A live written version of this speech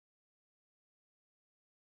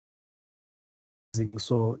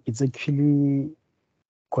so it's actually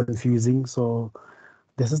confusing. So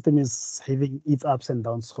the system is having its ups and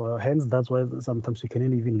downs. So hence that's why sometimes we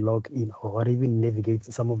cannot even log in or even navigate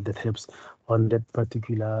some of the tabs on that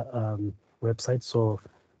particular website. So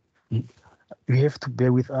you have to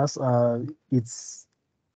bear with us. It's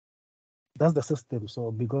that's the system.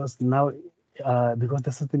 So because now because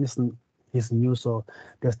the system is new, so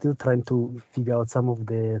they're still trying to figure out some of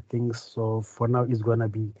the things. So for now it's gonna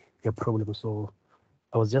be a problem. So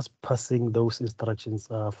I was just passing those instructions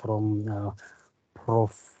from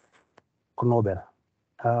Prof. Knobel.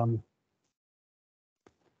 Um,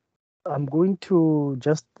 I'm going to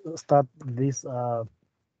just start this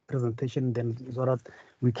presentation then so that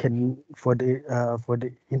we can, for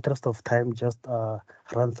the interest of time, just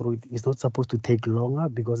run through it. It's not supposed to take longer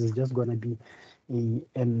because it's just going to be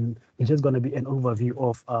it's just going to be an overview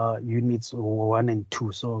of units 1 and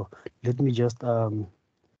 2. So let me just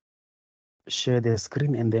share the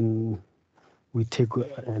screen and then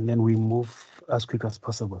we move as quick as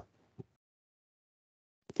possible.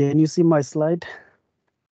 Can you see my slide?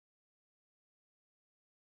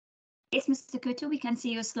 Yes, Mr. Kutu, we can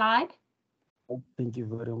see your slide. Thank you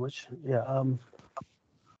very much. Yeah.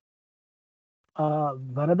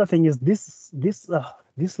 Another thing is this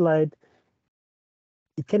slide,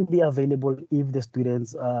 it can be available if the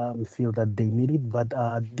students feel that they need it, but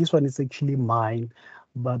this one is actually mine.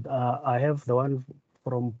 But I have the one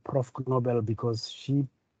from Prof. Nobel because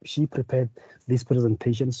she prepared this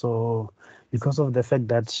presentation. So because of the fact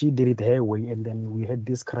that she did it her way, and then we had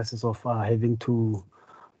this crisis of having to,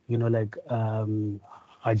 like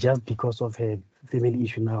adjust because of her family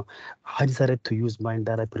issue. Now I decided to use mine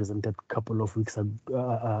that I presented a couple of weeks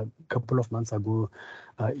ago, couple of months ago,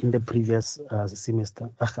 in the previous semester,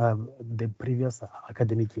 the previous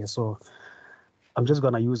academic year. So I'm just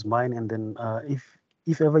gonna use mine, and then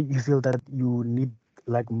if ever you feel that you need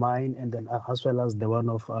like mine, and then as well as the one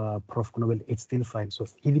of Prof. Nobel, it's still fine. So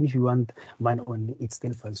even if you want mine only, it's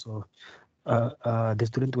still fine. So the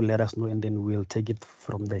student will let us know, and then we'll take it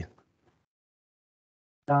from there.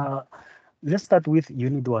 Uh, let's start with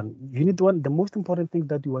Unit 1. Unit 1, the most important thing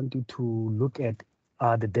that we want you to look at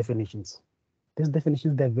are the definitions. These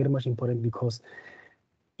definitions, they're very much important because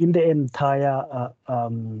in the entire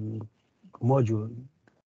module,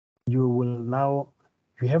 you will now,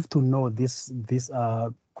 you have to know this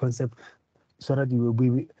concept so that you will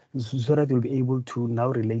be so that you'll be able to now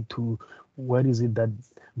relate to what is it that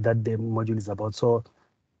the module is about. So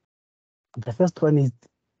the first one is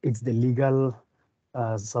it's the legal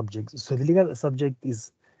subject. So the legal subject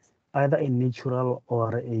is either a natural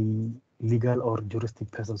or a legal or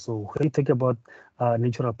juristic person. So when you talk about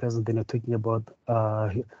natural person, then you're talking about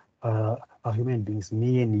human beings,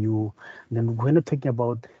 me and you. Then when you're talking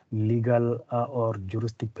about legal or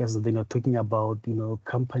juristic person, then you're talking about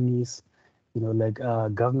companies, like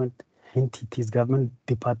government entities, government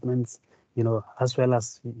departments, as well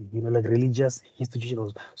as like religious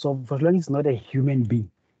institutions. So for as long as it's not a human being,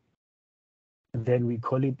 then we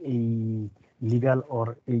call it a legal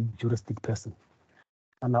or a juristic person.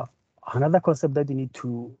 And another concept that you need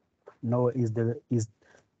to know is the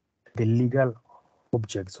legal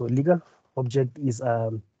object. So legal object is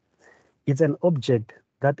it's an object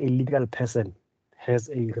that a legal person has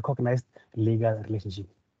a recognized legal relationship.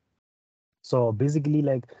 So basically,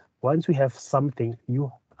 like once we have something, you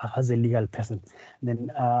as a legal person, then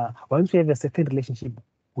once we have a certain relationship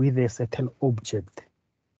with a certain object,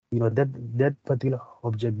 that particular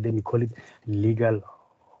object, then we call it legal.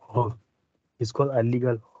 It's called a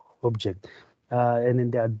legal object. And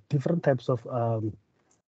then there are different types of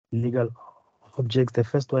legal objects. The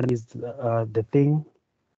first one is the thing,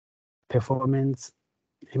 performance,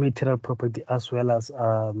 immaterial property, as well as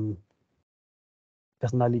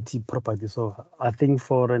personality property. So I think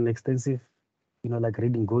for an extensive, like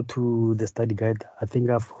reading, go to the study guide. I think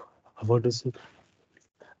I've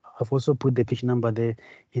also put the page number there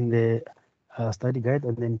in the study guide,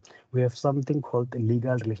 and then we have something called the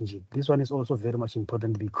legal relationship. This one is also very much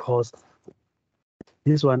important because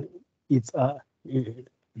this one, it's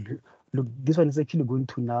look, this one is actually going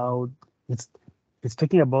to now, it's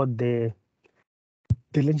talking about the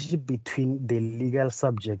relationship between the legal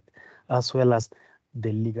subject as well as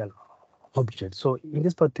the legal object. So in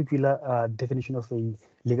this particular definition of a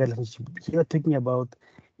legal relationship, here we're talking about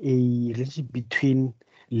a relationship between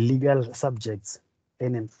legal subjects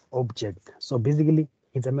and an object. So basically,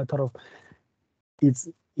 it's a matter of it's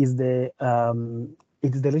is the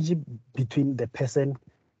it is the relationship between the person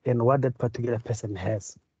and what that particular person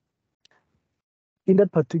has. In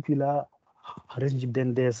that particular relationship,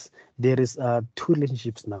 then there is two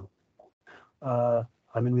relationships now.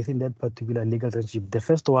 within that particular legal relationship. The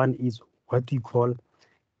first one is what we call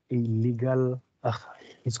a legal,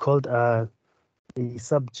 it's called a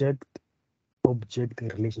subject object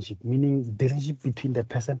relationship, meaning the relationship between the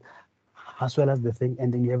person as well as the thing.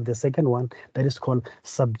 And then you have the second one that is called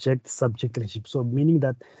subject subject relationship. So meaning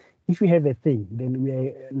that if you have a thing, then we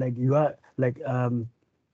are like, you are like,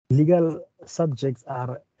 legal subjects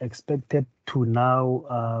are expected to now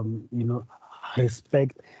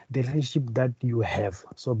respect the relationship that you have.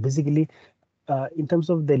 So basically, in terms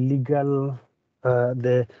of the legal,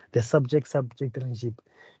 the subject subject relationship,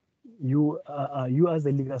 you as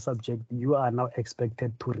a legal subject, you are now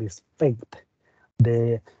expected to respect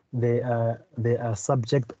the the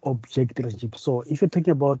subject object relationship. So if you're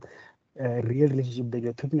talking about a real relationship, then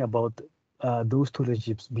you're talking about those two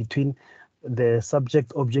relationships between the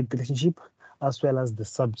subject object relationship as well as the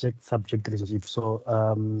subject subject relationship. So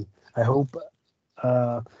I hope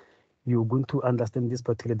uh, you're going to understand this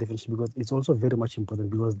particular definition, because it's also very much important,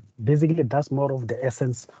 because basically that's more of the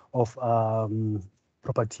essence of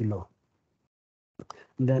property law.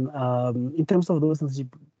 And then in terms of those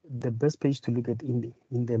relationships, the best page to look at in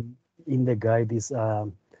the guide is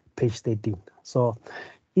page 13. So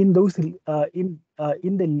in those in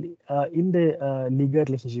the legal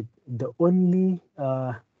relationship, the only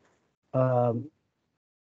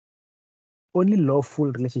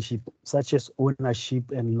lawful relationship, such as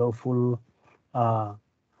ownership and lawful uh,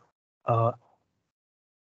 uh,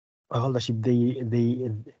 ownership,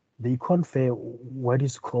 they confer what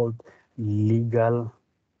is called legal,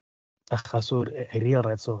 so real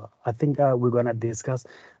right. So I think we're gonna discuss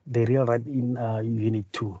the real right in unit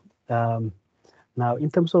 2. Now,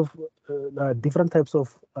 in terms of different types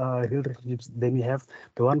of real relationships, then we have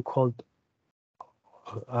the one called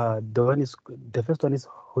the first one is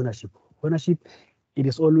ownership. Ownership, it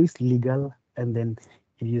is always legal, and then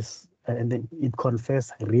it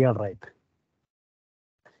confers real right.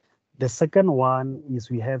 The second one is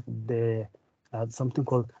we have the something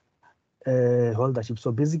called holdership.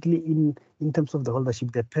 So basically, in terms of the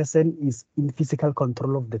holdership, the person is in physical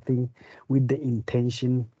control of the thing with the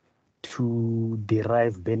intention to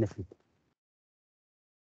derive benefit.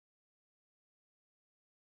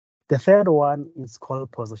 The third one is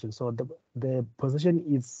called possession. So the possession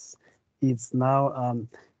is, it's now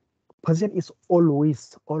possession is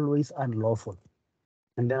always unlawful.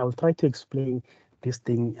 And then I'll try to explain this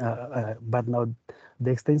thing, but now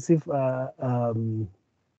the extensive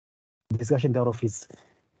discussion thereof is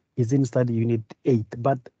in study unit 8.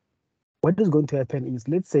 But what is going to happen is,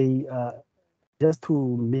 let's say, just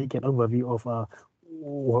to make an overview of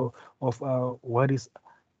what is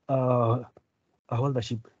a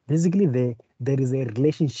holdership. Basically, there is a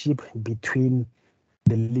relationship between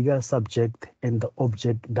the legal subject and the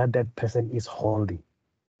object that that person is holding,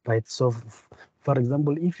 right? So, for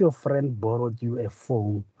example, if your friend borrowed you a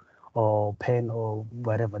phone or pen or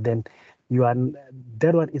whatever, then you are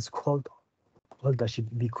that one is called holdership,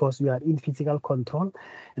 because you are in physical control,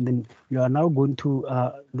 and then you are now going to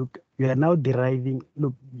look, you are now deriving,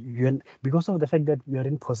 look, because of the fact that you are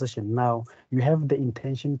in possession now, you have the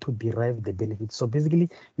intention to derive the benefit. So basically,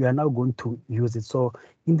 you are now going to use it. So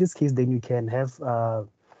in this case, then you can have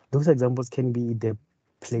those examples can be the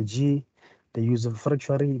pledgee, the use of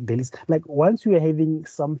fructuary, the list. Like once you are having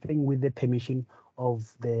something with the permission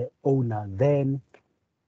of the owner, then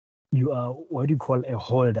you are what you call a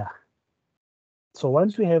holder. So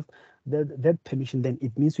once we have that permission, then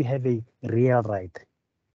it means we have a real right.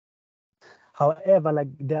 However, like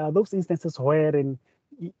there are those instances wherein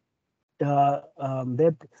that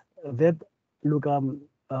look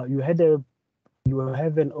you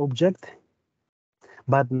have an object,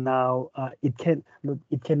 but now it can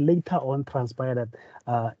later on transpire that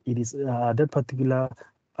it is that particular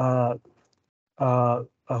uh,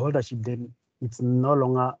 holdership, then it's no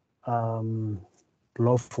longer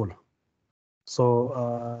lawful.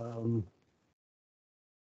 So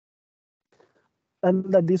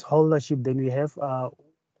under this holdership, then we have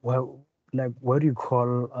well, like what do you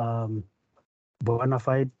call bona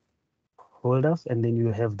fide holders, and then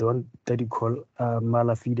you have the one that you call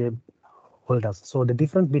malafide holders. So the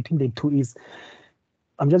difference between the two is,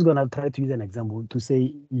 I'm just gonna try to use an example to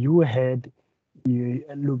say your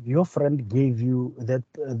friend gave you that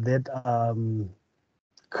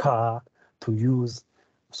car to use.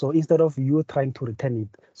 So instead of you trying to return it,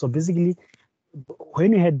 so basically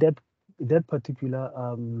when you had that particular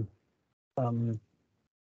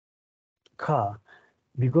car,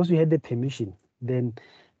 because you had the permission, then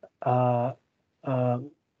uh, uh,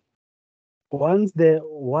 once that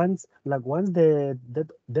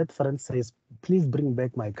friend says, please bring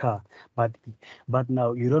back my car, but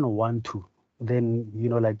now you don't want to, then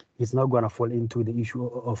like it's not gonna fall into the issue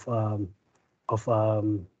of of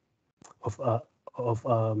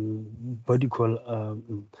what do you call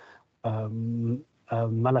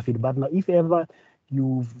malafide. But now, if ever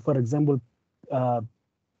you, for example,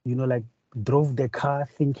 like drove the car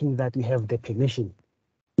thinking that you have the permission,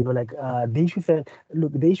 like the issue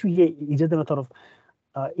look, the issue here is just a matter of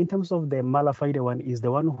in terms of the malafide one is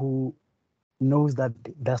the one who knows that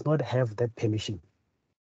does not have that permission.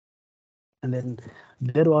 And then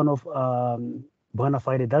that one of bona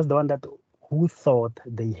fide, that's the one that who thought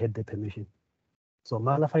they had the permission. So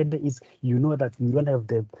mala fide is that you don't have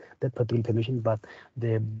that particular permission, but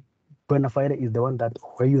the bona fide is the one that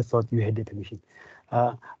where you thought you had the permission.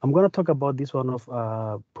 I'm going to talk about this one of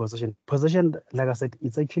possession. Possession, like I said,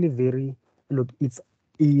 it's actually very look. It's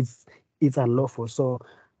unlawful. So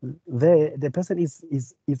the person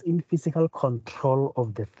is in physical control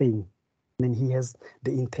of the thing, and he has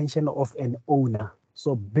the intention of an owner.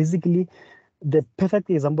 So basically, the perfect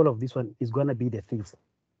example of this one is going to be the thief,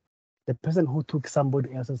 the person who took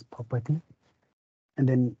somebody else's property, and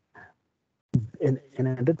then and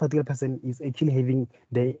that particular person is actually having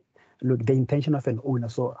the intention of an owner.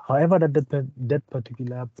 So however that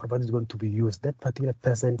particular property is going to be used, that particular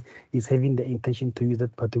person is having the intention to use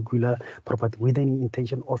that particular property with any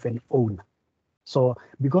intention of an owner. So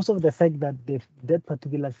because of the fact that that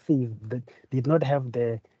particular thief that did not have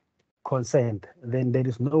the consent, then there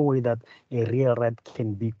is no way that a real right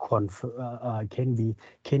can be conferred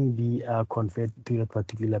to that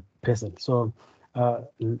particular person. So,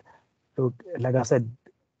 look, like I said,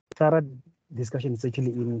 thorough discussion is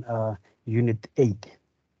actually in Unit 8.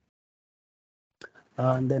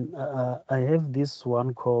 And then I have this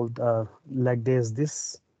one called like there's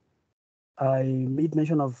this. I made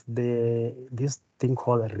mention of this thing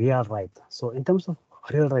called real right. So in terms of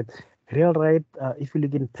real right, if you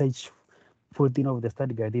look in page 14 of the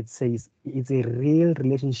study guide, it says it's a real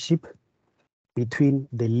relationship between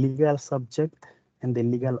the legal subject and the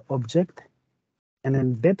legal object, and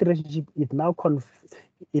then that relationship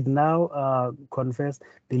confers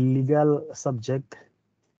the legal subject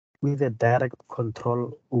with a direct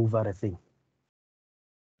control over a thing,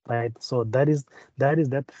 right? So that is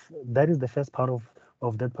the first part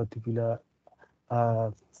of that particular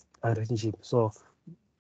uh, relationship. So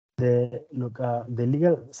the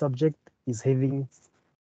legal subject is having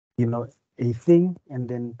a thing, and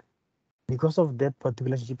then because of that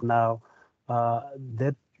particular relationship now, uh,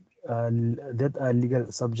 that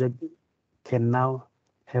legal subject can now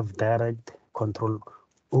have direct control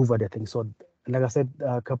over the thing. So, like I said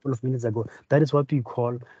a couple of minutes ago, that is what we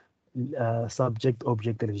call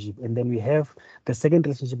subject-object relationship. And then we have the second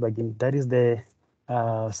relationship again. That is the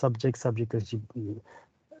subject-subject relationship.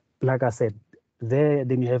 Like I said,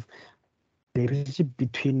 then you have the relationship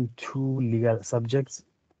between two legal subjects,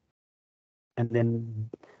 and then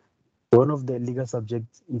one of the legal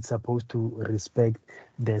subjects is supposed to respect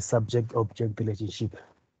the subject-object relationship.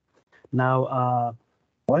 Now,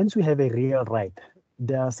 once we have a real right,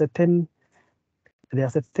 there are certain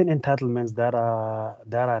entitlements that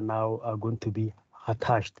are now going to be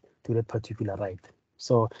attached to that particular right.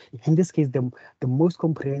 So in this case, the most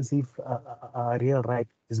comprehensive real right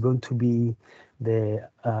is going to be the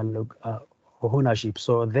ownership.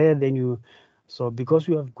 So because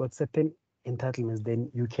you have got certain entitlements, then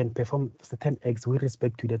you can perform certain acts with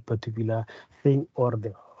respect to that particular thing or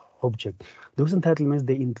the object. Those entitlements,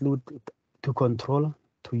 they include to control,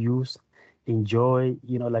 to use, enjoy,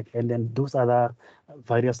 and then those other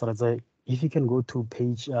various rights. If you can go to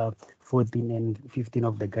page 14 and 15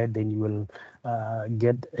 of the guide, then you will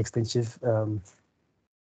get extensive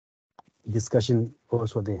discussion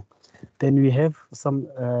also there. Then we have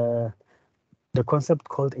the concept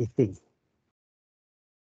called a thing.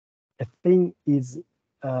 A thing is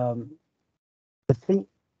a thing,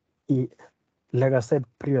 like I said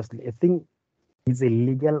previously, a thing is a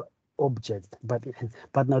legal object, but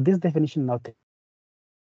now this definition now takes into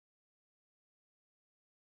consideration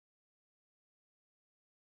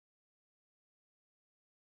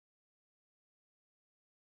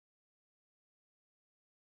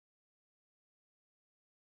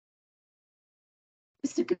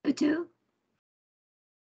Mr. Kutu?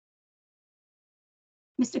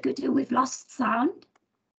 Mr. Kutu, we've lost sound.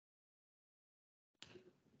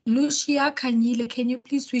 Lucia Kanyile, can you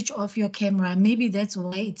please switch off your camera? Maybe that's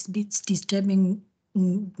why it's disturbing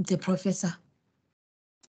the professor.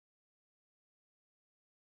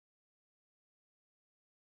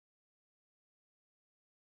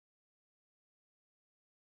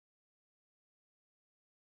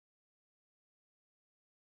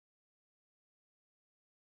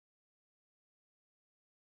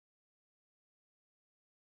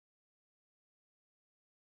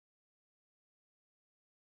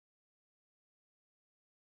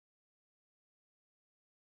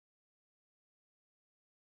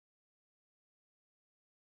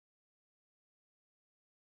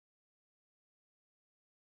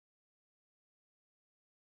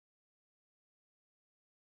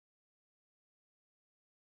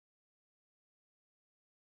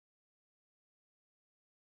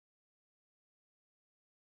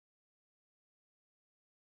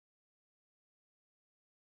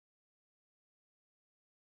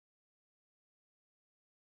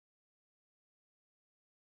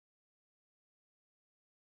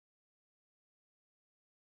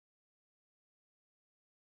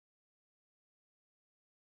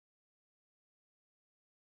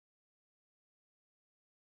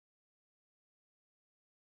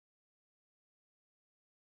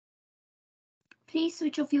 Please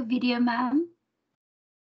switch off your video, ma'am.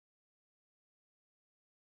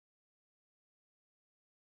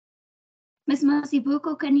 Ms.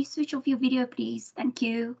 Mazibuko, can you switch off your video, please? Thank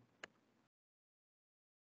you.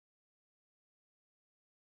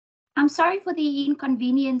 I'm sorry for the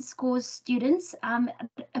inconvenience caused, students.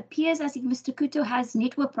 It appears as if Mr. Kuto has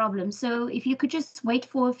network problems, so if you could just wait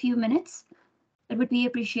for a few minutes, it would be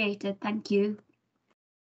appreciated. Thank you.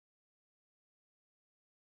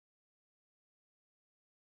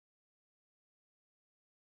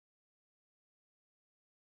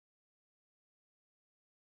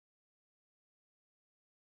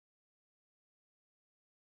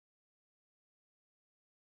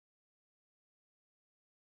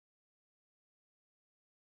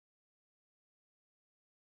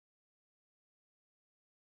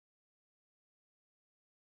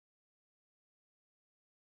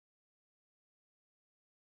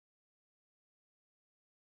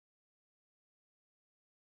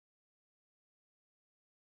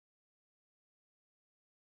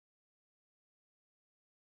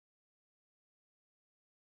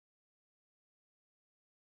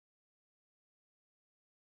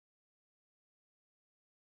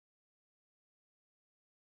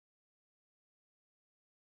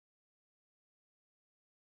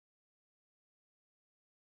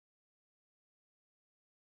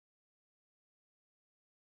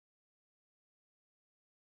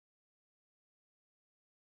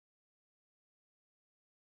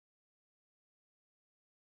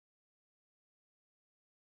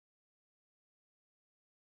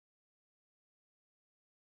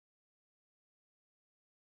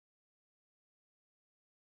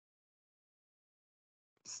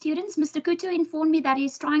 Students, Mr. Kuto informed me that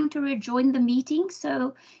he's trying to rejoin the meeting,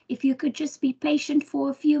 so if you could just be patient for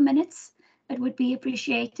a few minutes, it would be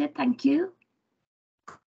appreciated. Thank you.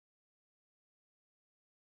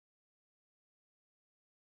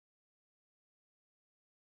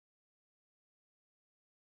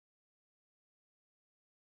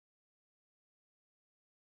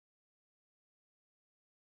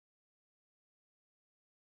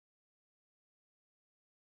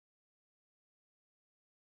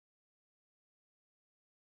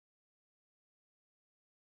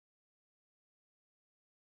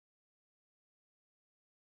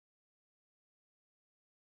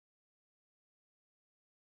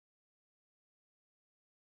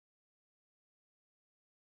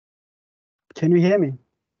 Can you hear me?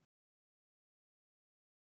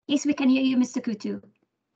 Yes, we can hear you, Mr. Kuto.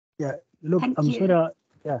 Yeah, look, Thank I'm you. sorry.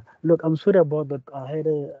 Yeah, look, I'm sorry about that. I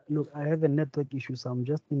have a network issue, so I'm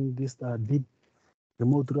just in this big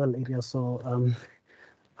remote rural area. So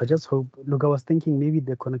I just hope. Look, I was thinking maybe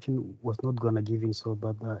the connection was not gonna give in, so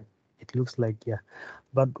but it looks like yeah.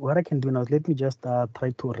 But what I can do now is let me just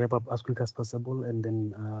try to wrap up as quick as possible, and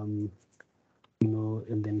then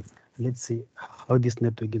and then let's see how this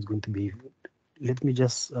network is going to be. Let me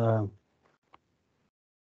just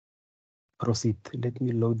proceed. Let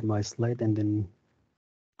me load my slide and then.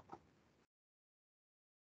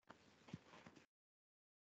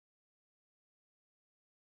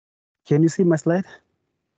 Can you see my slide?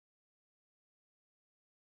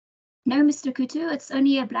 No, Mr. Kuto, it's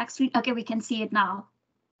only a black screen. Okay, we can see it now.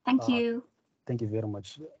 Thank you. Thank you very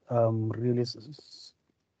much. Really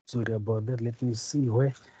sorry about that. Let me see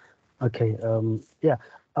where. Okay. Yeah,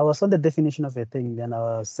 I was on the definition of a thing. Then I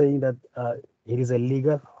was saying that it is a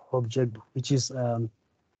legal object which is an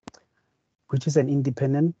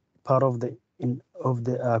independent part of the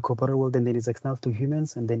corporeal world, and then it's external to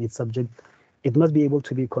humans, and then it's subject. It must be able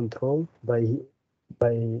to be controlled by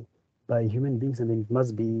by human beings, and then it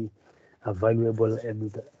must be valuable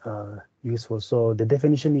and useful. So the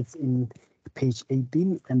definition is in page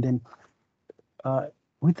 18, and then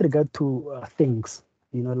with regard to things,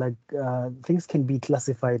 like things can be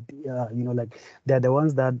classified. Like they're the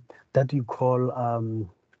ones that we call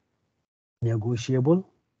negotiable.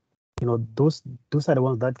 Those are the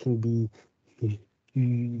ones that can be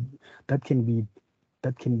that can be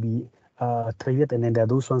traded, and then there are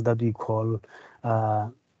those ones that we call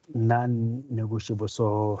non-negotiable.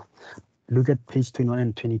 So look at page 21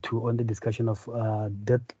 and 22 on the discussion of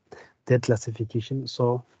debt classification.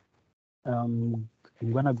 So I'm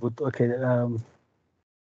gonna go to, okay.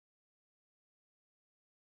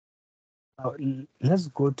 Let's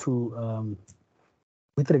go to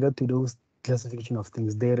with regard to those classification of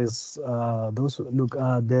things. There is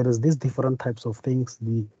there is these different types of things.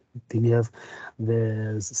 Then you have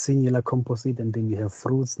the singular composite, and then you have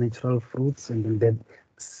fruits, natural fruits, and then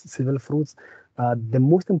civil fruits. The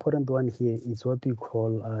most important one here is what we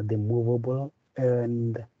call the movable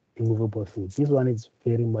and immovable foods. This one is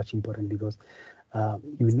very much important because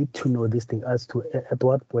you need to know this thing as to at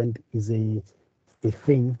what point is a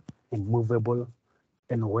thing immovable,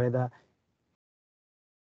 and whether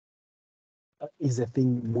is a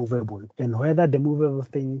thing movable, and whether the movable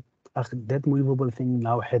thing, that movable thing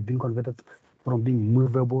now has been converted from being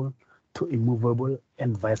movable to immovable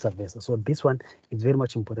and vice versa. So this one is very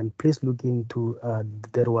much important. Please look into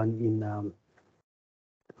that one in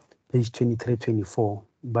page 23, 24.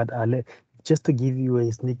 But just to give you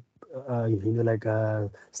a sneak, like a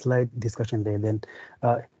slight discussion there, then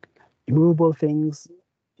immovable things,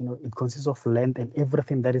 it consists of land and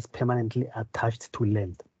everything that is permanently attached to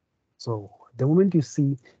land. So the moment you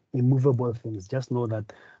see immovable things, just know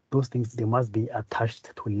that those things, they must be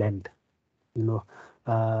attached to land,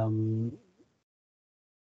 then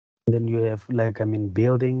you have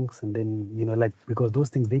buildings, and then, like, because those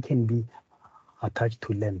things, they can be attached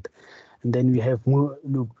to land. And then we have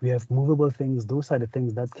movable things. Those are the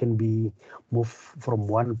things that can be moved from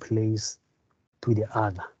one place to the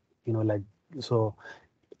other, like, so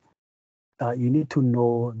you need to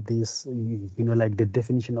know this, like the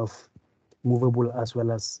definition of movable as well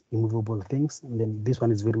as immovable things. And then this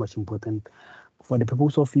one is very much important for the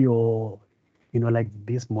purpose of your, like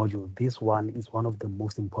this module. This one is one of the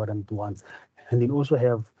most important ones. And then also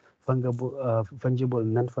have fungible,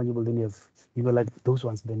 non-fungible. Then you have, like those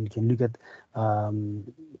ones. Then you can look at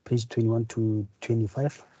page 21 to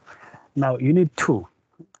 25. Now, unit 2.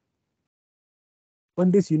 On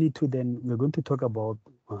this unit 2, then we're going to talk about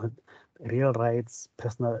real rights,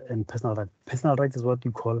 personal rights. Personal rights is what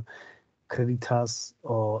you call creditors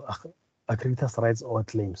or creditors' rights or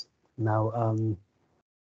claims. Now,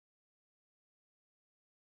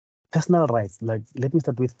 personal rights, like, let me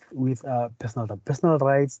start with personal rights. Personal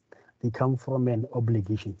rights, they come from an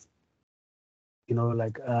obligation.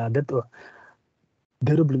 Like that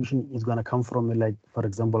obligation is going to come from, like, for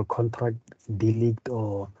example, contract, delict,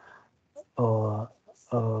 or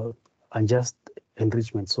unjust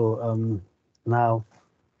enrichment. So now,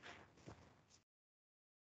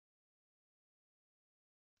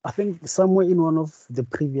 I think somewhere in one of the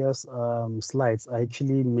previous slides, I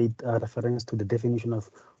actually made a reference to the definition of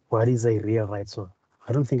what is a real right. So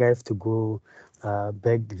I don't think I have to go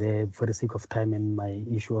back there for the sake of time and my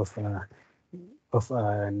issue of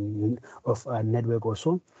network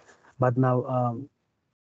also. But now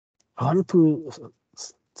I wanted to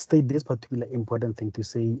state this particular important thing to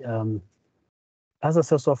say. As a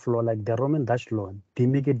source of law, like the Roman Dutch law, they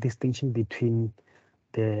make a distinction between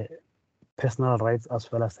the personal rights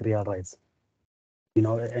as well as real rights.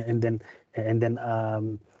 And then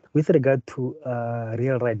with regard to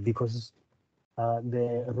real right, because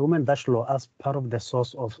the Roman Dutch law, as part of the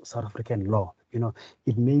source of South African law,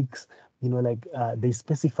 it makes, like they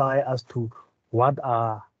specify as to what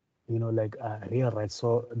are, like real rights.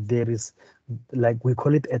 So there is, like, we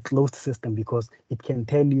call it a closed system because it can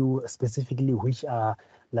tell you specifically which are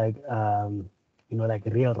like, like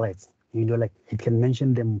real rights, like it can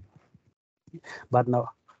mention them. But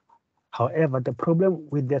now, however, the problem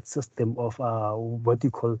with that system of what you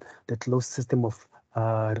call the closed system of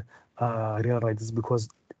real rights is because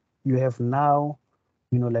you have now,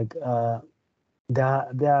 like there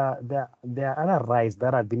are other rights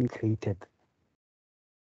that are being created,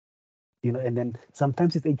 and then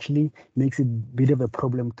sometimes it actually makes it a bit of a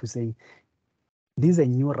problem to say this is a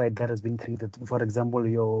new right that has been created. For example,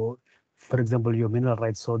 your mineral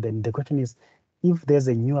rights. So then the question is, if there's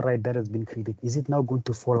a new right that has been created, is it now going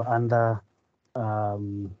to fall under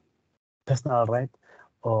personal right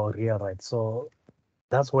or real right? So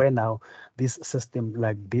that's where now this system,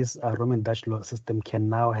 like this Roman Dutch law system, can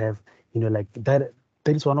now have, like that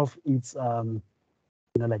is one of its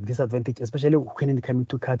like disadvantage, especially when it comes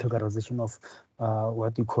to categorization of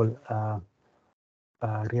what you call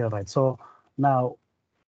real right. So now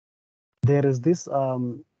there is this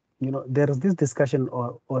there is this discussion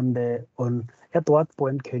on at what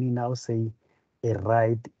point can you now say a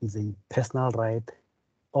right is a personal right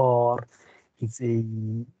or it's a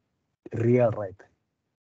real right.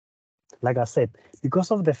 Like I said,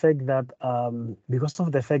 because of the fact that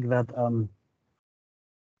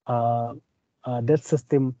that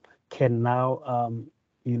system can now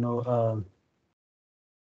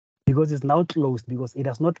because it's now closed, because it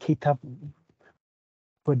does not cater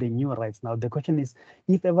for the new rights. Now the question is,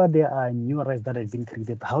 if ever there are new rights that have been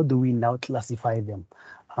created, how do we now classify them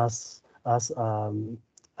as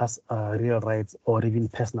real rights or even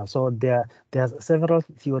personal? So there's several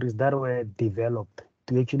theories that were developed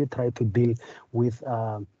to actually try to deal with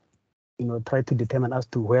try to determine as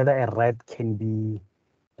to whether a right can be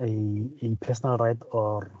a personal right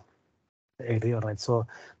or a real right. So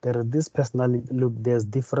there is this personal look. There's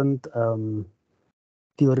different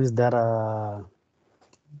theories that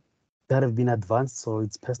have been advanced. So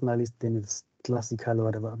it's personalist, then it's classical,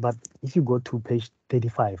 whatever. But if you go to page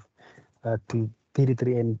 35 to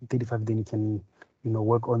 33 and 35, then you can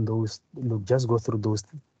work on those. Just go through those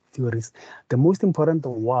theories. The most important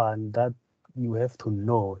one that you have to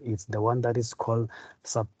know is the one that is called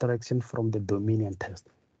subtraction from the dominion test.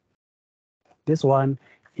 This one,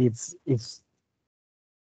 it's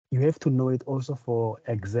you have to know it also for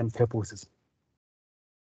exam purposes.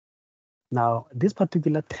 Now, this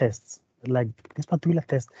particular test,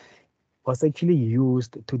 was actually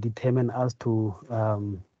used to determine as to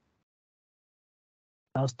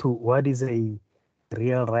what is a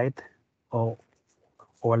real right or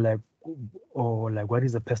like what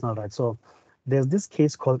is a personal right. So there's this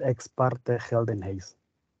case called ex parte Geldenhuis.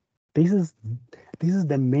 This is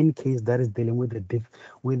the main case that is dealing with the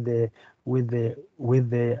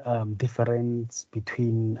difference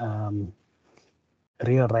between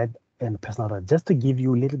real right and personal right. Just to give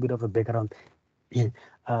you a little bit of a background, in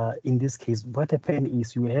this case, what happened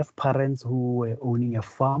is you have parents who were owning a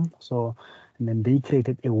farm, and then they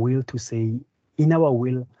created a will to say, in our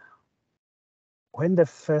will, when the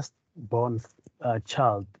firstborn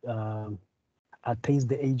child attains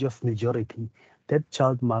the age of majority, that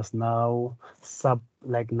child must now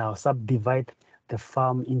subdivide the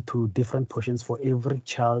farm into different portions for every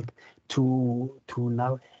child to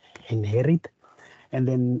now inherit. And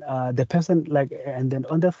then the person and then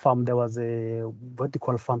on the farm there was a what you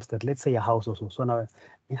call farmstead, let's say a house also. So now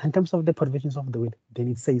in terms of the provisions of the will, then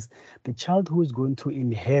it says the child who is going to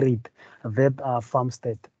inherit that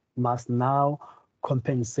farmstead must now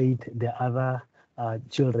compensate the other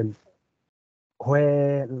children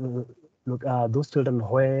where those children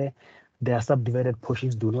where their subdivided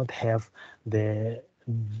portions do not have that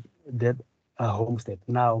homestead.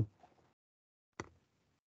 Now,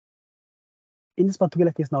 in this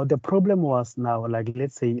particular case, now the problem was now,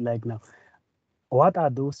 let's say, now, what are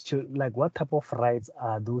those what type of rights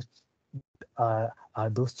are those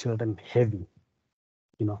children having?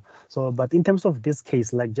 So, but in terms of this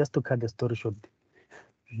case, just to cut the story short,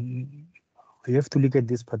 you have to look at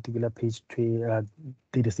this particular page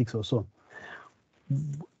 36 or so.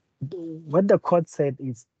 What the court said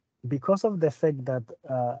is because of the fact that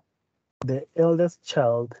the eldest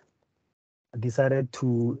child decided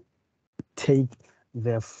to take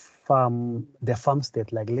the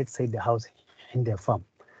farmstead, let's say the house in their farm,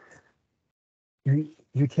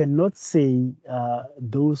 you cannot say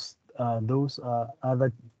those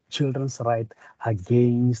other children's right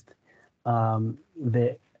against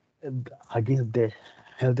the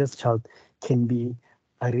eldest child can be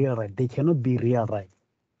a real right. They cannot be real right.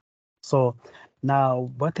 So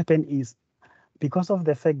now what happened is because of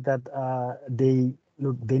the fact that they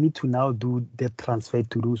need to now do the transfer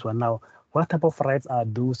to those one. Now, what type of rights are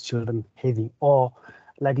those children having? Or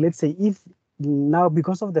let's say if now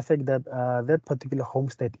because of the fact that that particular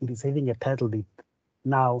homestead it is having a title deed,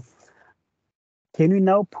 now can we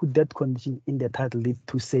now put that condition in the title deed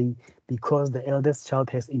to say because the eldest child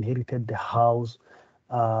has inherited the house,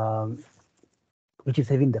 which is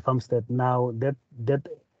having the farmstead, now that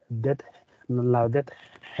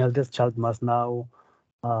eldest child must now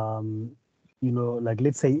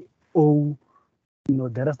let's say owe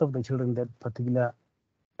the rest of the children that particular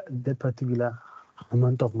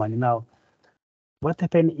amount of money. Now what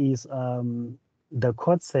happened is the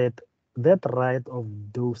court said that right of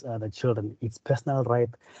those other children, it's personal right.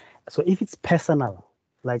 So if it's personal,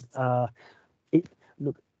 it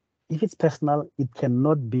look, if it's personal, it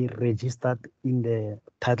cannot be registered in the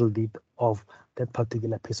title deed of that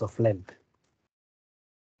particular piece of land.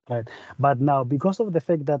 Right. But now, because of the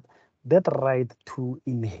fact that that right to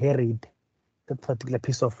inherit that particular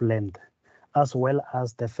piece of land, as well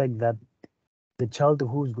as the fact that the child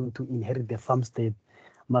who is going to inherit the farmstead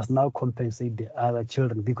must now compensate the other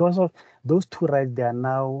children. Because of those two rights, they are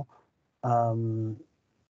now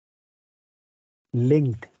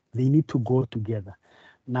linked. They need to go together.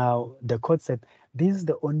 Now, the court said this is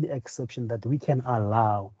the only exception that we can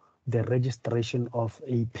allow the registration of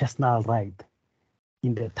a personal right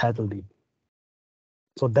in the title deed.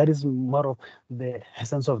 So that is more of the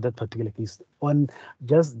essence of that particular case. On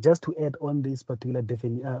just to add on this particular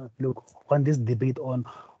definition, look on this debate on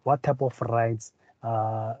what type of rights.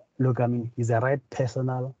 Look, I mean, is a right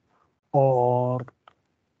personal or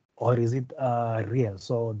is it real?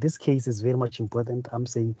 So this case is very much important. I'm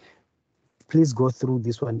saying, please go through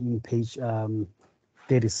this one in page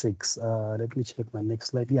 36. Let me check my next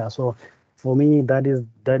slide. Yeah. So for me, that is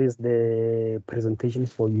the presentation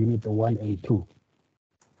for unit 1 and 2.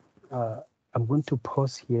 I'm going to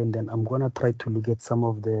pause here and then I'm going to try to look at some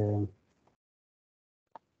of the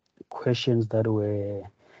questions that were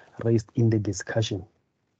raised in the discussion.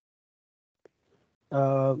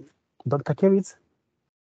 Dr. Kevitz,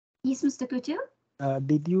 Yes, Mr. Kutu.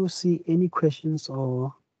 did you see any questions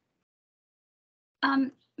or?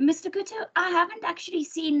 Mr. Kutu, I haven't actually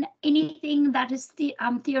seen anything that is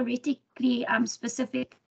theoretically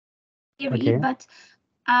specific theory, Okay. but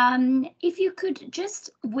if you could just,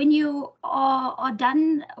 when you are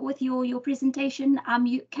done with your presentation,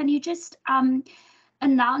 can you just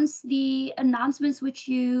announce the announcements which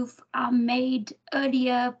you've made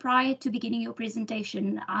earlier prior to beginning your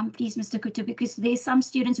presentation, please, Mr. Kutu, because there's some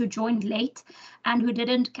students who joined late and who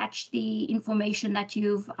didn't catch the information that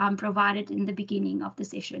you've provided in the beginning of the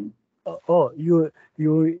session. Oh, you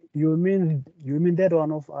mean that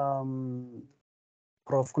one of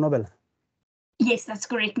Prof. Knobel? Yes, that's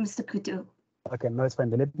correct, Mr. Kutu. Okay, no, it's fine.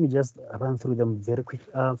 Let me just run through them very quick.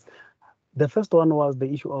 The first one was the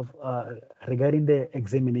issue of regarding the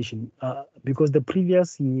examination, because the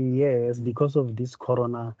previous years, because of this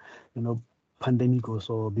corona, pandemic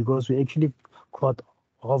also, because we actually caught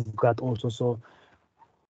off guard also. So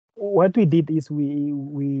what we did is we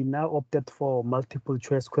now opted for multiple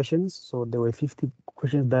choice questions. So there were 50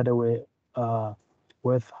 questions that were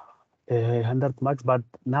worth 100 marks, but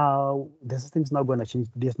now the system is not going to change.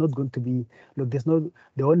 There's not going to be, look,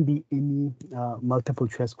 there won't be any multiple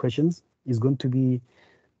choice questions. It's going to be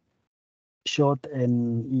short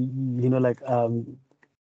and,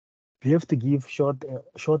 you have to give short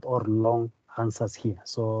or long answers here.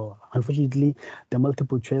 So unfortunately, the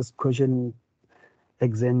multiple choice question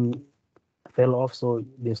exam fell off. So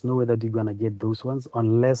there's no way that you're going to get those ones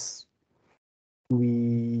unless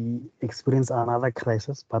we experience another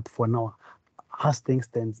crisis. But for now, as things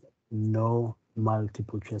stand, no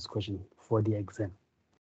multiple choice question for the exam.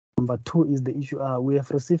 Number two is the issue. We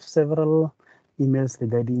have received several emails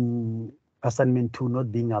regarding assignment 2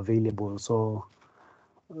 not being available. So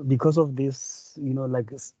because of this,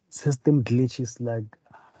 like system glitches like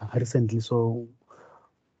recently. So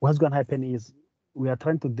what's going to happen is we are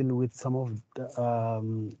trying to deal with some of the,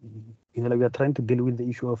 we are trying to deal with the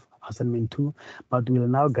issue of assignment 2, but we'll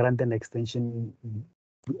now grant an extension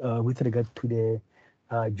with regard to the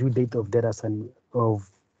due date of that assignment.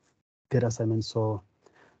 So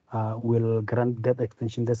we'll grant that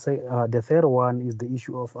extension. The third one is the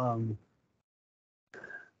issue of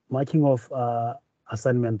marking of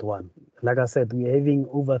assignment 1. Like I said, we're having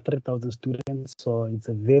over 3,000 students, so it's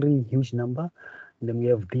a very huge number. And then we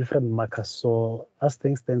have different markers. So as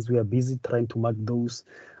things stand, we are busy trying to mark those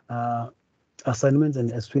assignments,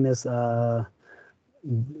 and as soon as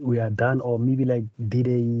we are done, or maybe like did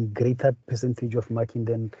a greater percentage of marking,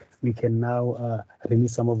 then we can now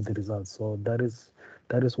release some of the results. So that is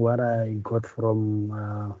what I got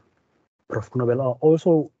from Prof. Knobel.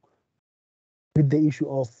 Also, with the issue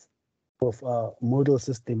of model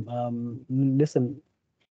system, listen,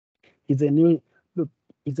 it's a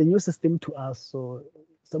new system to us. So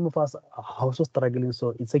some of us are also struggling.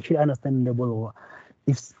 So it's actually understandable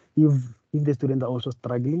if the students are also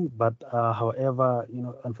struggling. But however,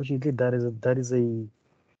 unfortunately, that is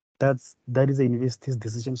a university's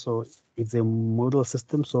decision. So it's a model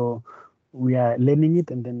system. So we are learning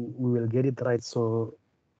it, and then we will get it right. So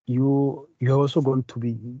you're also going to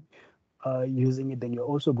be using it, then you're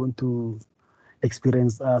also going to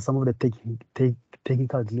experience some of the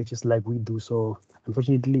technical glitches like we do. So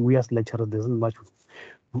unfortunately, we as lecturers, there isn't much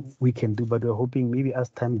we can do, but we're hoping maybe as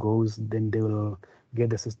time goes, then they will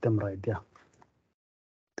get the system right. Yeah.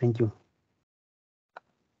 Thank you.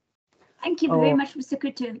 Thank you very much, Mr.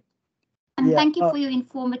 Kutu. And yeah, thank you for your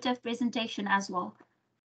informative presentation as well.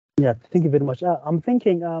 Yeah, thank you very much. I'm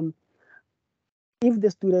thinking if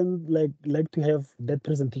the student like to have that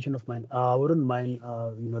presentation of mine, I wouldn't mind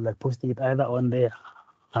like posting it either on the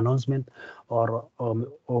announcement or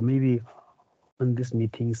maybe on these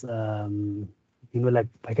meetings. Like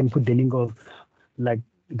I can put the link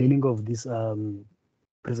of this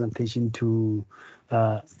presentation to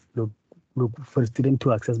look for student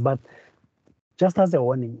to access. But just as a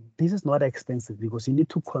warning, this is not expensive because you need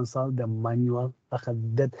to consult the manual,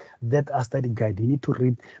 that study guide. You need to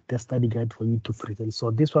read the study guide for you to present. So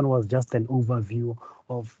this one was just an overview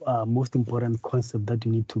of most important concept that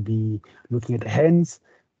you need to be looking at. Hence,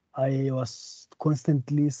 I was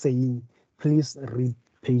constantly saying, please read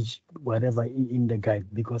page whatever in the guide,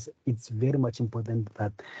 because it's very much important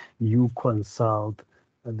that you consult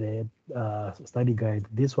the study guide.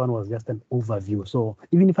 This one was just an overview. So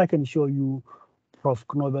even if I can show you Prof.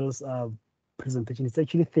 Knobel's presentation, it's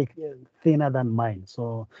actually thinner than mine.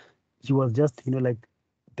 So he was just, like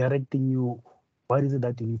directing you what is it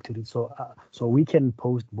that you need to read. So we can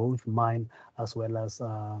post both mine as well as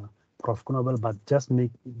Prof. Knobel, but just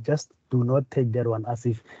do not take that one as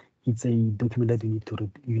if it's a document that you need to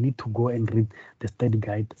read. You need to go and read the study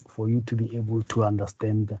guide for you to be able to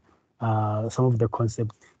understand some of the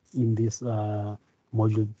concepts in this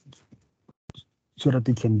module so that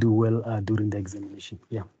you can do well during the examination.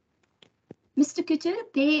 Yeah. Mr. Kutu,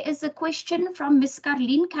 there is a question from Ms.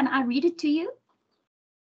 Carlene. Can I read it to you?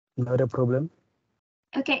 Not a problem.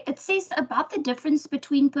 Okay, it says about the difference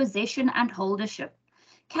between possession and holdership.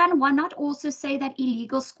 Can one not also say that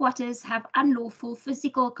illegal squatters have unlawful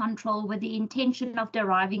physical control with the intention of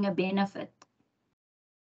deriving a benefit?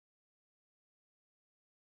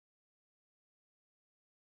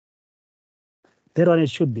 That one, it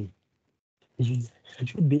should be. It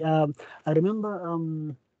should be. I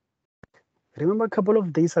remember a couple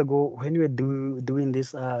of days ago when we were doing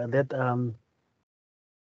this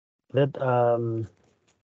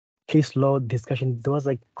case law discussion. There was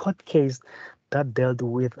a court case that dealt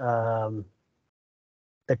with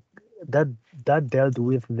that dealt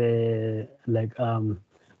with the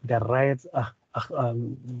rights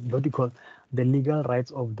what do you call the legal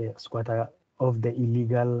rights of the squatter, of the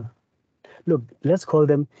illegal, look, let's call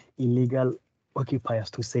them illegal occupiers,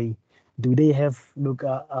 to say, do they have,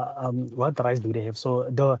 what rights do they have? So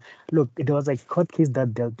there was a court case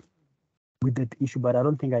that dealt with that issue, but I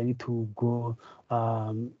don't think I need to go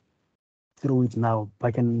through it now.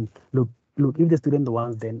 I can look if the student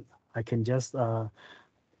wants, then I can just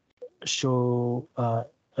show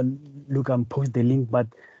look and post the link. But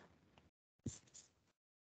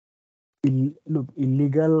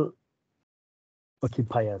illegal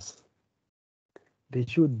occupiers, they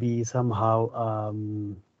should be somehow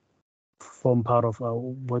form part of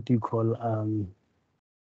what you call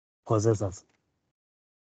possessors,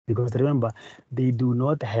 because remember, they do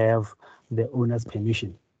not have the owner's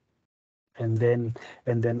permission, and then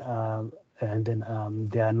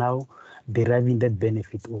they are now deriving that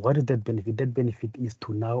benefit. What is that benefit? That benefit is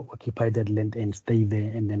to now occupy that land and stay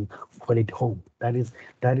there and then call it home. That is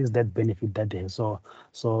that benefit that they have.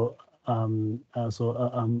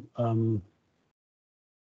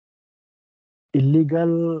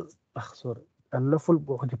 Illegal, unlawful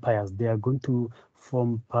occupiers, they are going to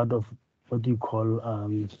form part of what you call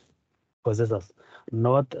possessors,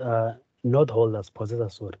 not holders.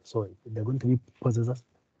 Possessors, sorry, they're going to be possessors,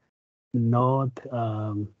 not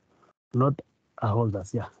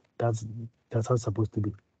holders. Yeah, that's how it's supposed to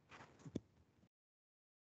be.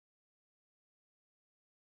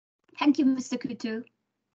 Thank you, Mr. Kutu.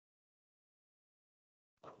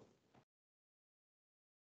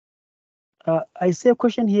 I see a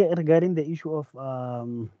question here regarding the issue of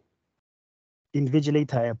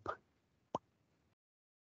Invigilator app.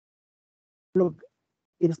 Look,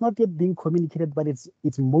 it's not yet being communicated, but it's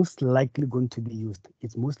most likely going to be used.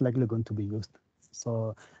 It's most likely going to be used.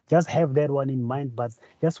 So just have that one in mind, but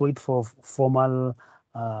just wait for formal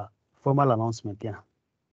announcement. Yeah.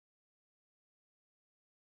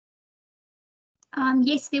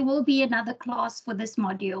 Yes, there will be another class for this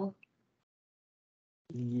module.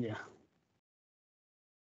 Yeah.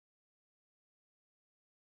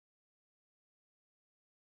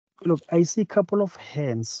 Look, I see a couple of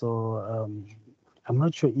hands, so I'm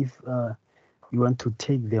not sure if you want to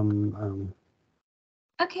take them.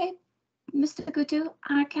 Okay, Mr. Kutu,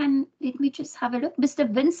 let me just have a look. Mr.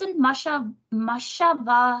 Vincent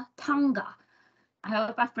Mashavatanga. I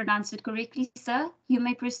hope I've pronounced it correctly, sir. You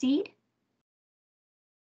may proceed.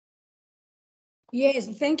 Yes,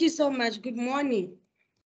 thank you so much. Good morning.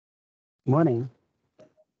 Morning.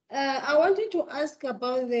 I wanted to ask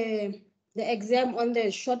about the exam on the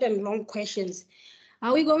short and long questions.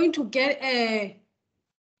 Are we going to get a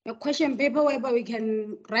question paper whereby we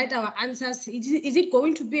can write our answers? Is it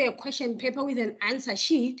going to be a question paper with an answer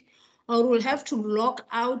sheet, or we'll have to log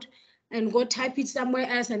out and go type it somewhere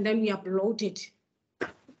else and then we upload it?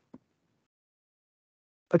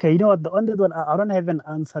 Okay, you know what? On that one, I don't have an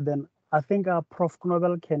answer. Then I think Prof.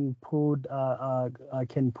 Knobel can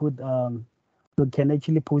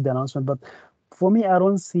actually put the announcement. But for me, I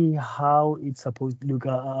don't see how it's supposed to look.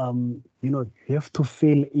 You have to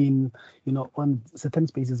fill in, on certain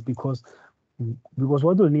spaces, because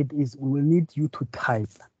what we'll need is we will need you to type.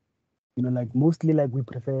 Mostly we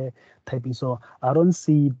prefer typing. So I don't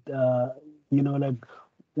see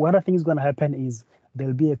what I think is going to happen is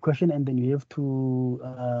there'll be a question and then you have to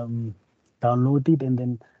download it, and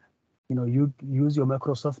then you use your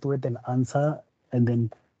Microsoft Word and answer, and then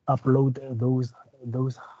upload those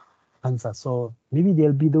answers. So maybe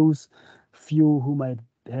there'll be those few who might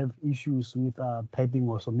have issues with typing,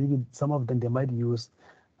 or so maybe some of them they might use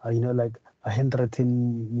a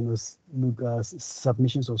handwritten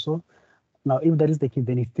submissions or so. Now, if that is the case,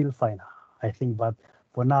 then it's still fine, I think. But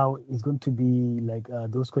for now, it's going to be like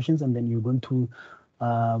those questions, and then you're going to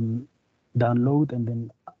download and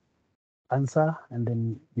then answer, and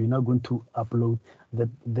then you're not going to upload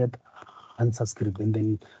that answer script, and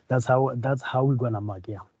then that's how we're gonna mark.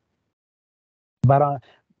 Yeah. But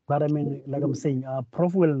I mean, like I'm saying,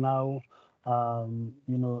 Prof will now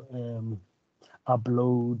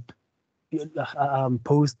upload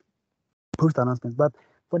post announcements. But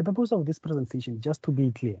for the purpose of this presentation, just to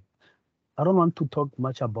be clear, I don't want to talk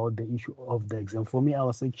much about the issue of the exam. For me, I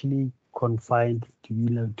was actually confined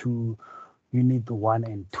to unit 1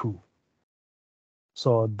 and 2.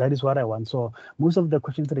 So that is what I want. So most of the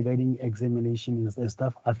questions regarding examinations and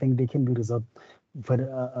stuff, I think they can be resolved for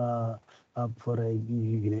a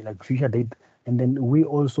like future date. And then we're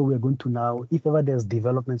going to now, if ever there's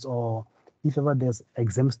developments or if ever there's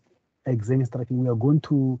exam instruction, we are going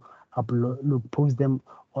to post them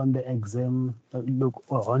on the exam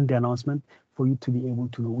or on the announcement for you to be able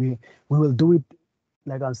to know. We will do it,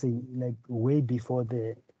 like I'm saying, like way before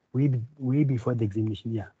the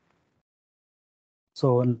examination. Yeah.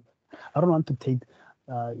 So I don't want to take,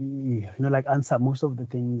 like answer most of the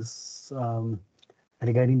things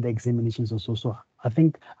regarding the examinations also. So I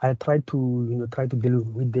think I try to deal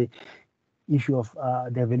with the issue of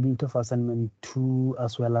the availability of assignment 2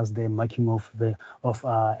 as well as the marking of the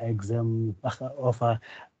exam of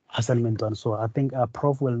assignment 1. So I think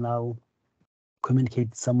Prof will now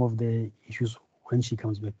communicate some of the issues when she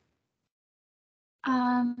comes back.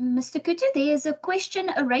 Mr. Kutu, there is a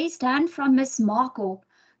question, a raised hand from Ms. Marco.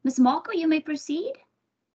 Ms. Marco, you may proceed.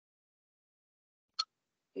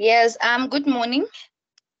 Yes, good morning.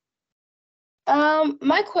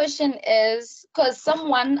 My question is, because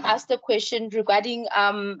someone asked a question regarding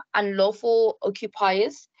unlawful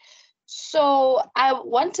occupiers. So I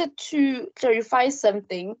wanted to clarify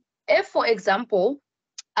something. If, for example,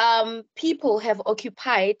 people have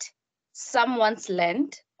occupied someone's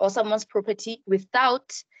land or someone's property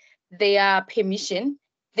without their permission,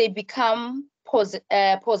 they become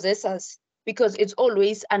possessors because it's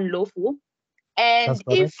always unlawful. And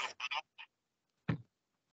if,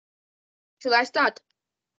 should I start?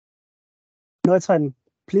 No, it's fine.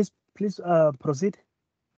 Please proceed.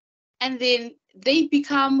 And then they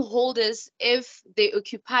become holders if they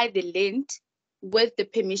occupy the land with the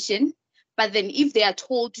permission. But then if they are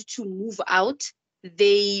told to move out,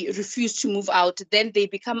 they refuse to move out, then they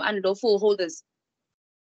become unlawful holders.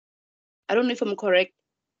 I don't know if I'm correct.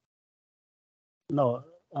 No,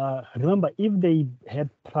 remember, if they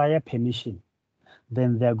had prior permission,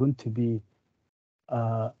 then they are going to be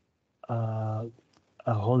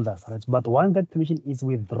holders, right? But once that permission is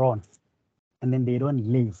withdrawn, and then they don't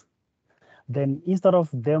leave, then instead of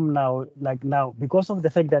them now, because of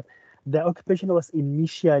the fact that the occupation was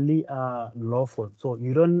initially lawful, so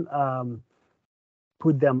you don't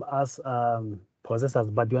put them as possessors,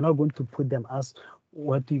 but you're not going to put them as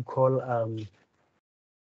what you call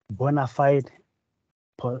bona fide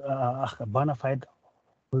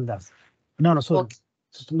holders. No, sorry. Okay.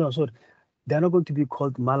 No, sorry. They're not going to be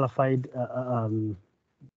called malified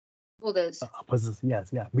holders. Possessors. Yes,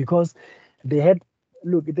 yeah, because they had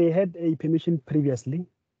a permission previously,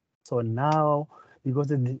 so now because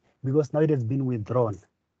now it has been withdrawn,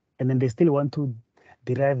 and then they still want to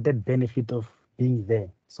derive that benefit of being there.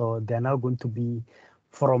 So they're now going to be,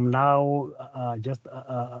 from now,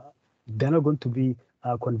 they're not going to be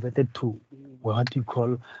converted to what you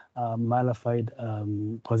call malified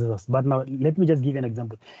possessors. But now let me just give you an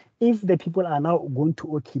example. If the people are now going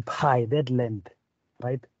to occupy that land,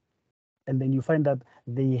 right? And then you find that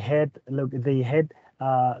they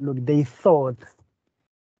thought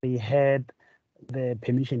they had the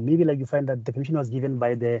permission. Maybe like you find that the permission was given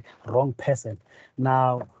by the wrong person.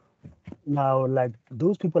 Now like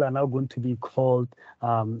those people are now going to be called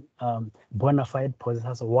bona fide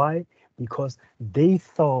possessors. Why? Because they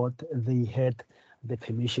thought they had the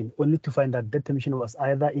permission, only to find that that permission was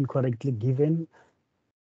either incorrectly given.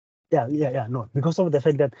 No, because of the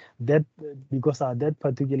fact that that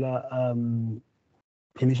particular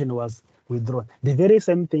permission was withdrawn. The very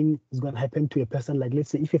same thing is going to happen to a person. Like,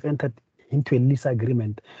 let's say if you've entered into a lease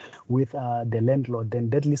agreement with the landlord, then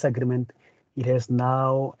that lease agreement, it has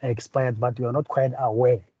now expired, but you are not quite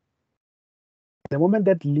aware. The moment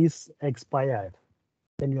that lease expired,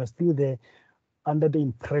 then you are still there under the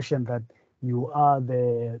impression that you are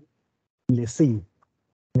the lessee.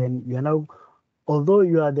 Then you are now, although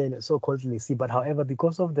you are the so-called lessee, but however,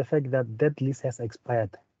 because of the fact that that lease has expired,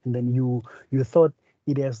 and then you thought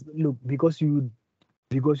it has, because you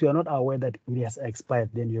are not aware that it has expired,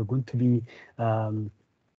 then you're going to be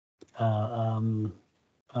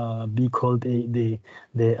be called they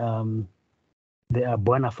are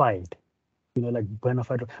bona fide, like bona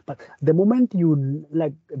fide. But the moment you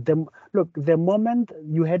like them, look, the moment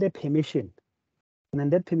you had a permission, and then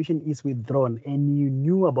that permission is withdrawn, and you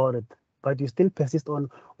knew about it, but you still persist on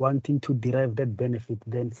wanting to derive that benefit,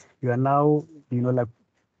 then you are now, like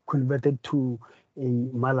converted to a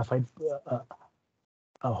malified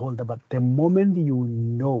holder. But the moment you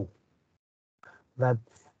know that,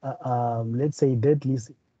 let's say that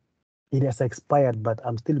lease, it has expired, but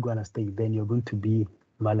I'm still going to stay, then you're going to be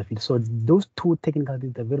malified. So those two technical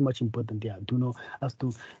things are very much important. Yeah, to know as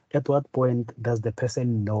to at what point does the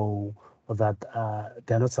person know that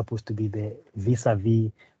they're not supposed to be there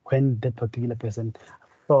vis-a-vis when that particular person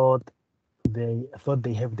thought they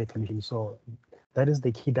have the permission. So that is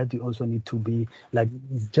the key that you also need to be like,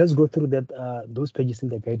 just go through that those pages in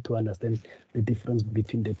the guide to understand the difference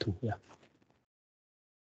between the two. Yeah.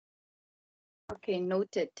 Okay,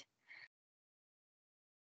 noted.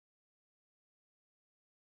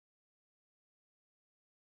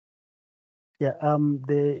 Yeah,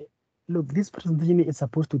 look, this presentation is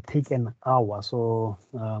supposed to take an hour. So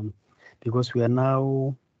because we are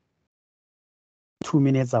now 2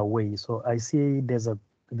 minutes away, so I see there's a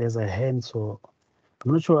hand. So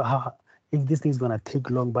I'm not sure if this thing is gonna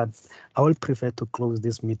take long, but I will prefer to close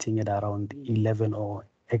this meeting at around 11 or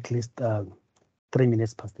at least 3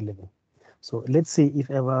 minutes past 11. So let's see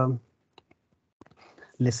if ever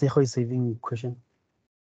Lesejo is saving question.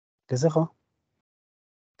 Lesejo?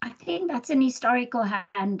 I think that's an historical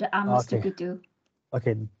hand, Mr. Okay. Kutu.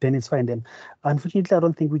 Okay, then it's fine. Then, unfortunately, I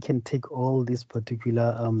don't think we can take all these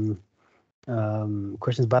particular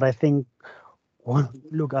questions, but I think,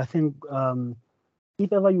 look, I think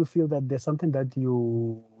if ever you feel that there's something that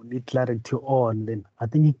you need clarity on, then I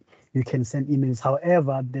think you can send emails.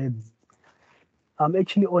 However, I'm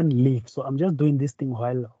actually on leave, so I'm just doing this thing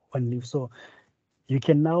while on leave. So you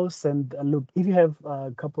can now send. Look, if you have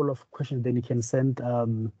a couple of questions, then you can send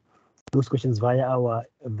those questions via our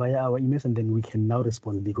emails, and then we can now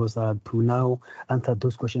respond, because to now answer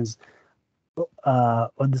those questions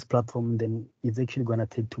on this platform, then it's actually going to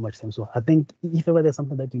take too much time. So I think if ever there's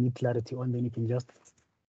something that you need clarity on, then you can just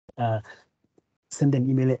send an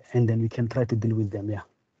email, and then we can try to deal with them. Yeah.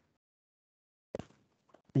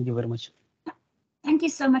 Thank you very much. Thank you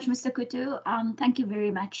so much, Mr. Kutu. Thank you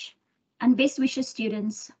very much. And best wishes,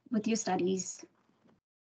 students, with your studies.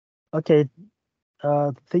 Okay.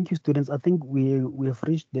 Thank you, students. I think we have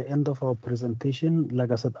reached the end of our presentation.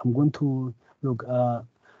 Like I said, I'm going to look.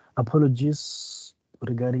 Apologies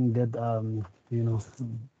regarding that.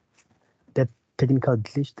 That technical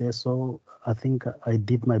glitch there. So I think I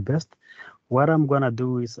did my best. What I'm gonna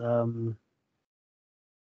do is now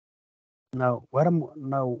what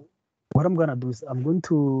I'm gonna do is I'm going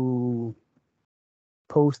to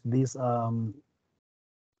post this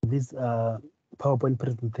PowerPoint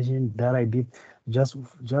presentation that I did just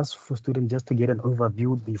for students, just to get an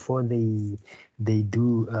overview before they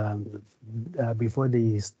do before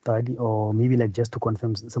they study, or maybe like just to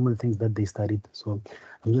confirm some of the things that they studied. So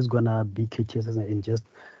I'm just gonna be courteous and just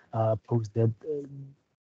post that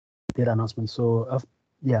announcement. So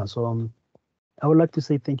yeah, so I would like to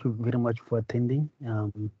say thank you very much for attending.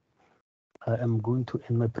 I am going to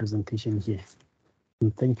end my presentation here,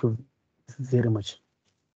 and thank you very much.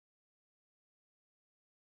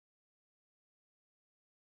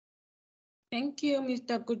 Thank you,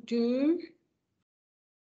 Mr. Kutu.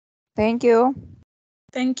 Thank you.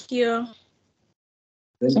 Thank you.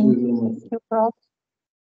 Thank you very much. Thank you, Prof.